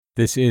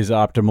This is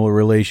Optimal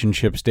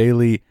Relationships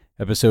Daily,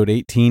 episode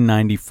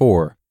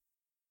 1894.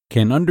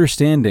 Can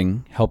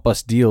Understanding Help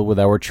Us Deal with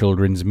Our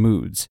Children's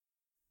Moods?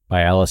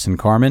 By Allison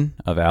Carmen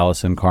of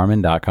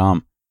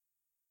AllisonCarmen.com.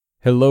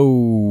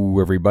 Hello,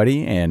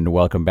 everybody, and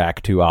welcome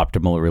back to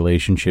Optimal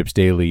Relationships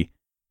Daily.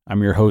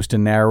 I'm your host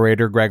and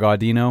narrator, Greg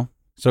Audino.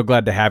 So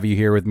glad to have you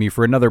here with me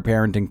for another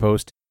parenting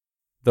post.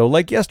 Though,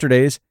 like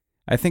yesterday's,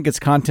 I think its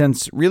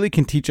contents really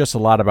can teach us a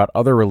lot about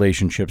other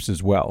relationships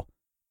as well.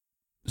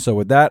 So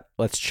with that,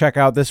 let's check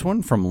out this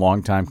one from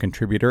longtime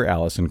contributor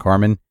Allison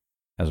Carmen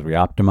as we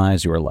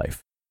optimize your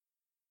life.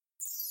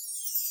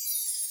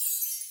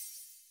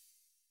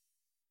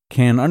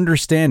 Can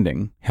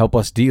Understanding Help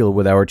Us Deal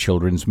with Our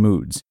Children's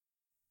Moods?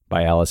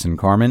 By Allison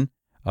Carmen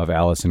of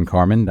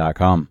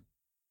AllisonCarmen.com.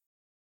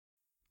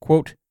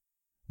 Quote,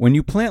 when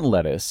you plant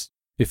lettuce,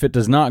 if it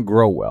does not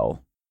grow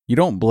well, you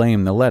don't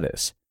blame the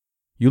lettuce.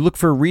 You look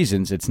for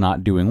reasons it's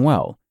not doing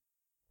well.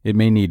 It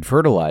may need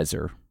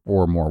fertilizer,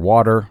 or more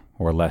water,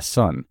 or less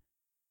sun.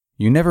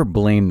 You never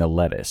blame the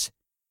lettuce.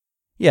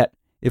 Yet,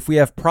 if we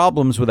have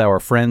problems with our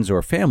friends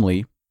or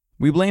family,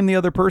 we blame the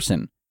other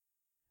person.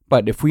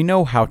 But if we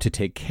know how to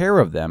take care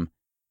of them,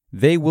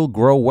 they will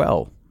grow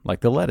well,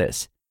 like the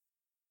lettuce.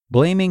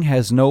 Blaming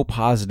has no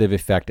positive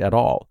effect at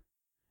all,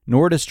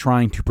 nor does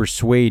trying to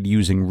persuade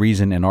using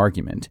reason and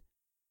argument.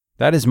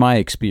 That is my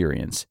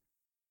experience.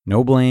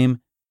 No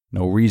blame,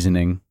 no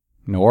reasoning,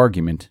 no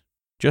argument,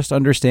 just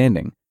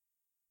understanding.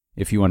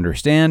 If you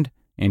understand,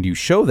 and you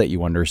show that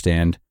you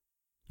understand,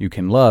 you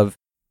can love,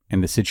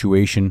 and the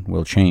situation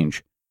will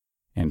change.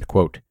 End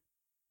quote.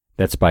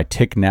 That's by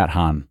Thich Nhat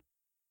Hanh.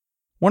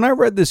 When I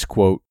read this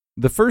quote,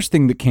 the first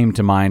thing that came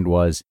to mind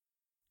was,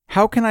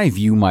 how can I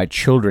view my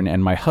children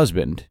and my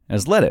husband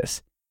as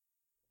lettuce?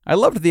 I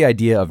loved the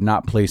idea of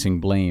not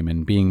placing blame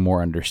and being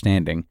more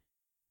understanding,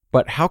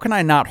 but how can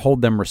I not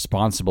hold them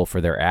responsible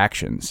for their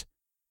actions?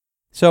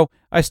 So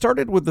I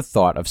started with the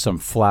thought of some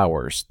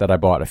flowers that I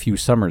bought a few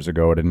summers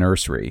ago at a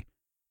nursery.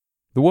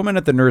 The woman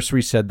at the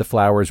nursery said the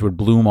flowers would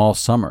bloom all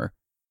summer.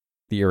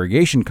 The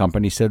irrigation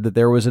company said that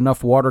there was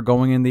enough water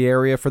going in the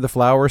area for the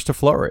flowers to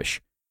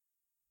flourish.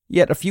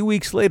 Yet a few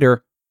weeks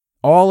later,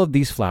 all of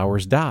these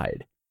flowers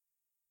died.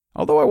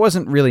 Although I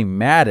wasn't really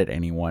mad at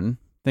anyone,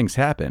 things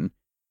happen,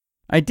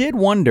 I did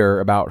wonder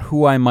about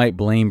who I might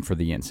blame for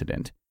the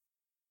incident.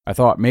 I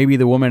thought maybe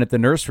the woman at the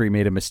nursery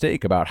made a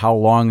mistake about how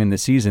long in the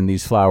season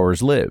these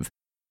flowers live.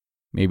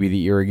 Maybe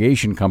the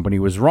irrigation company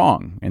was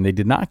wrong and they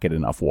did not get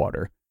enough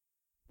water.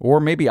 Or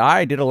maybe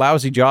I did a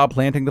lousy job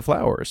planting the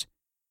flowers.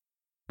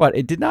 But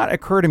it did not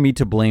occur to me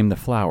to blame the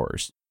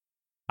flowers.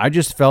 I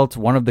just felt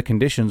one of the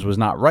conditions was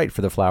not right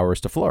for the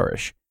flowers to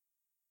flourish.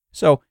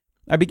 So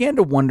I began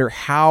to wonder,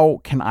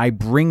 how can I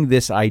bring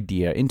this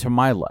idea into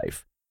my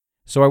life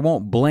so I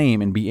won't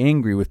blame and be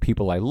angry with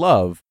people I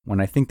love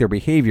when I think their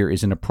behavior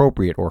is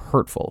inappropriate or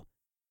hurtful?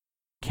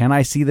 Can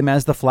I see them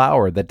as the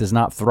flower that does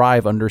not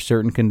thrive under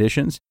certain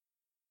conditions?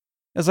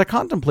 As I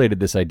contemplated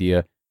this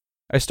idea,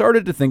 I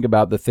started to think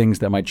about the things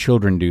that my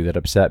children do that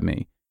upset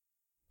me.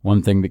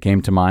 One thing that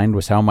came to mind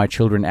was how my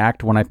children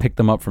act when I pick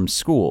them up from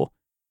school.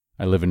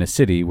 I live in a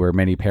city where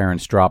many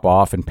parents drop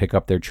off and pick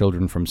up their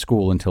children from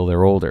school until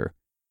they're older.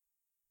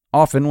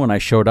 Often when I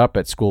showed up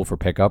at school for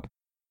pickup,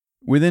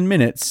 within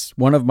minutes,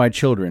 one of my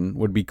children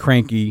would be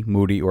cranky,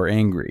 moody, or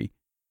angry.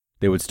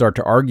 They would start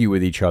to argue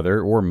with each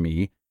other, or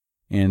me,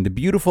 and the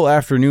beautiful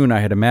afternoon I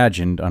had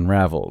imagined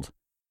unraveled.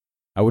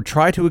 I would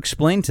try to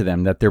explain to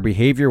them that their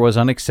behavior was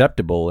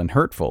unacceptable and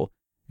hurtful,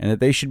 and that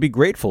they should be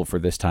grateful for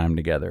this time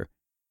together.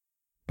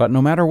 But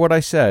no matter what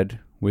I said,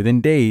 within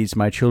days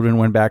my children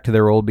went back to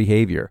their old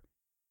behavior.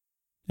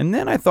 And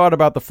then I thought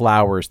about the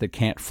flowers that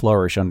can't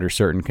flourish under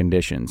certain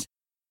conditions.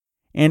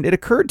 And it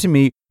occurred to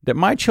me that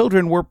my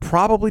children were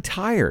probably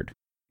tired,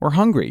 or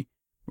hungry,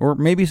 or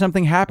maybe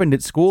something happened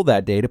at school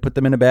that day to put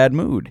them in a bad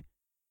mood.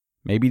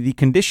 Maybe the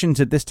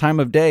conditions at this time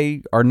of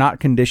day are not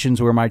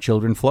conditions where my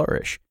children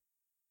flourish.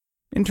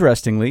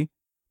 Interestingly,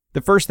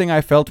 the first thing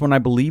I felt when I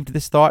believed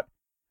this thought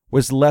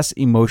was less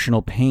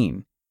emotional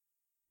pain.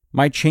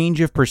 My change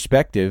of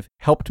perspective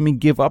helped me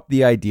give up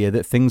the idea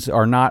that things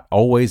are not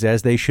always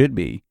as they should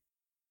be.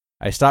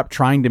 I stopped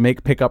trying to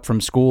make pickup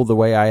from school the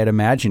way I had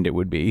imagined it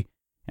would be,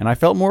 and I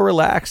felt more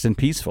relaxed and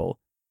peaceful.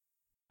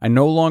 I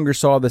no longer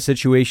saw the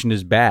situation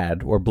as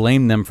bad or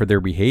blamed them for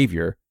their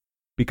behavior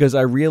because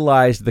I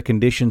realized the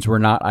conditions were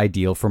not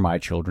ideal for my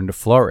children to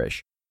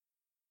flourish.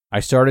 I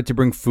started to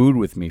bring food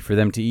with me for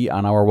them to eat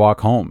on our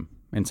walk home,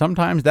 and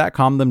sometimes that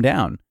calmed them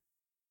down.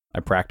 I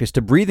practiced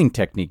a breathing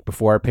technique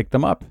before I picked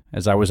them up,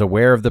 as I was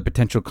aware of the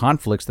potential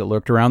conflicts that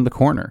lurked around the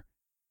corner.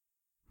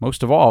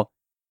 Most of all,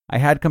 I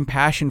had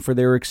compassion for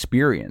their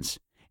experience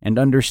and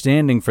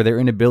understanding for their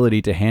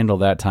inability to handle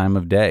that time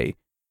of day.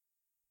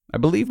 I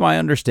believe my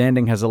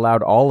understanding has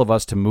allowed all of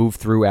us to move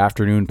through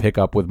afternoon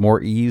pickup with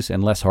more ease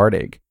and less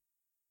heartache.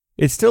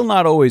 It's still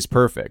not always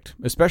perfect,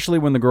 especially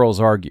when the girls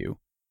argue.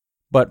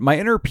 But my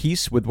inner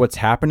peace with what's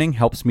happening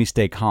helps me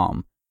stay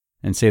calm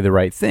and say the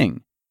right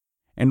thing,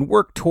 and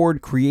work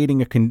toward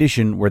creating a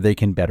condition where they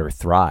can better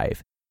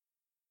thrive.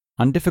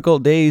 On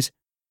difficult days,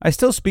 I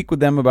still speak with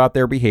them about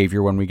their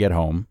behavior when we get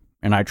home,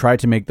 and I try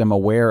to make them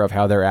aware of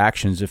how their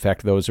actions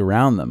affect those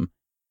around them.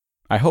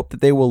 I hope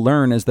that they will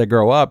learn as they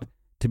grow up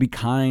to be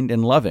kind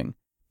and loving,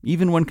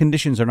 even when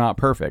conditions are not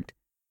perfect.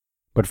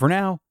 But for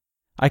now,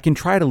 I can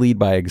try to lead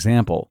by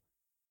example.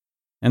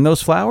 And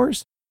those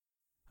flowers?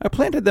 I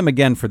planted them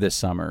again for this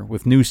summer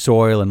with new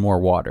soil and more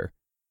water.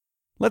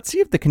 Let's see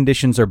if the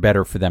conditions are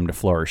better for them to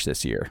flourish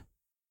this year.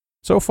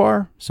 So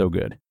far, so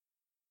good.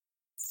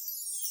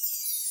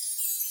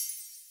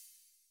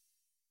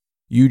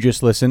 You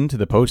just listened to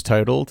the post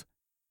titled,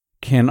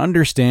 "Can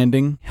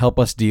Understanding Help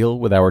Us Deal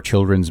with Our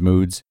Children's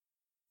Moods?"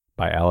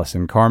 by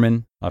Allison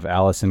Carmen of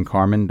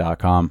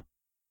AllisonCarmen.com.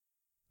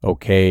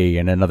 Okay,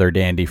 and another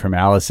dandy from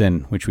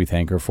Allison, which we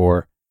thank her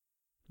for.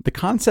 The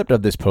concept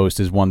of this post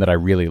is one that I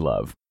really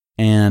love,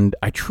 and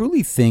I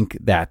truly think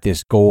that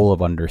this goal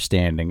of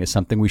understanding is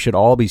something we should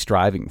all be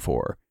striving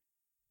for.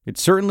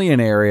 It's certainly an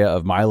area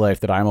of my life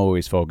that I'm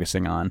always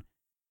focusing on,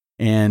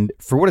 and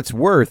for what it's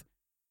worth,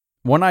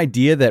 one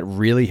idea that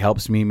really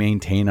helps me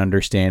maintain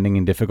understanding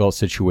in difficult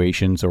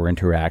situations or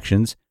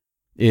interactions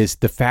is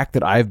the fact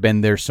that I've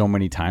been there so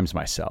many times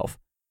myself.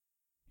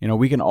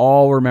 We can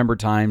all remember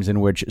times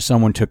in which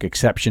someone took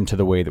exception to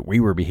the way that we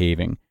were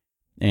behaving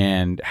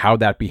and how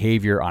that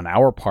behavior on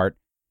our part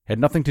had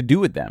nothing to do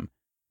with them,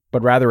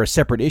 but rather a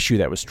separate issue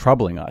that was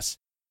troubling us.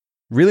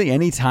 Really,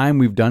 any time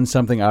we've done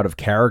something out of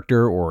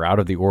character or out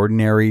of the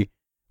ordinary,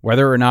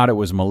 whether or not it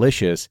was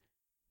malicious,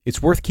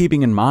 it's worth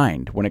keeping in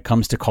mind when it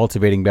comes to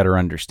cultivating better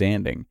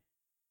understanding.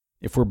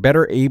 If we're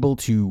better able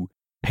to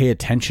pay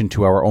attention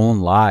to our own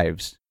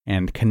lives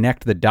and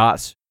connect the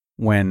dots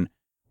when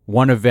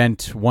one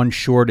event, one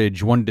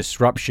shortage, one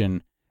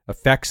disruption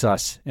affects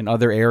us in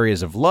other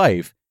areas of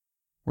life,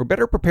 we're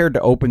better prepared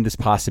to open this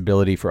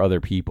possibility for other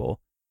people.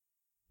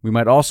 We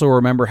might also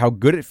remember how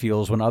good it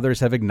feels when others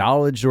have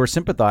acknowledged or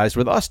sympathized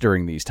with us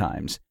during these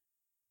times.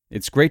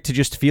 It's great to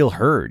just feel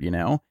heard,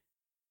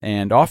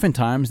 And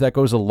oftentimes that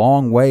goes a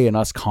long way in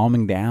us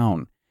calming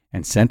down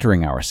and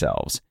centering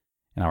ourselves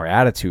and our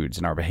attitudes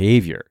and our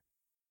behavior.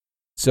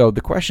 So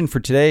the question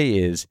for today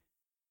is,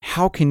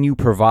 how can you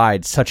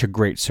provide such a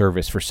great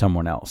service for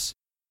someone else?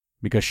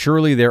 Because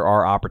surely there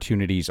are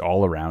opportunities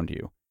all around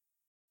you.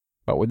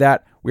 But with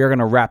that, we are going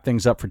to wrap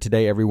things up for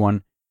today,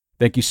 everyone.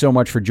 Thank you so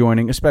much for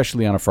joining,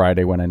 especially on a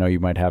Friday when I know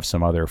you might have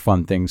some other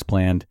fun things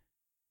planned.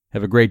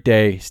 Have a great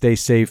day, stay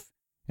safe,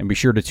 and be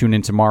sure to tune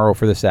in tomorrow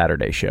for the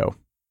Saturday show,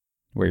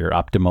 where your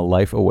optimal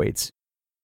life awaits.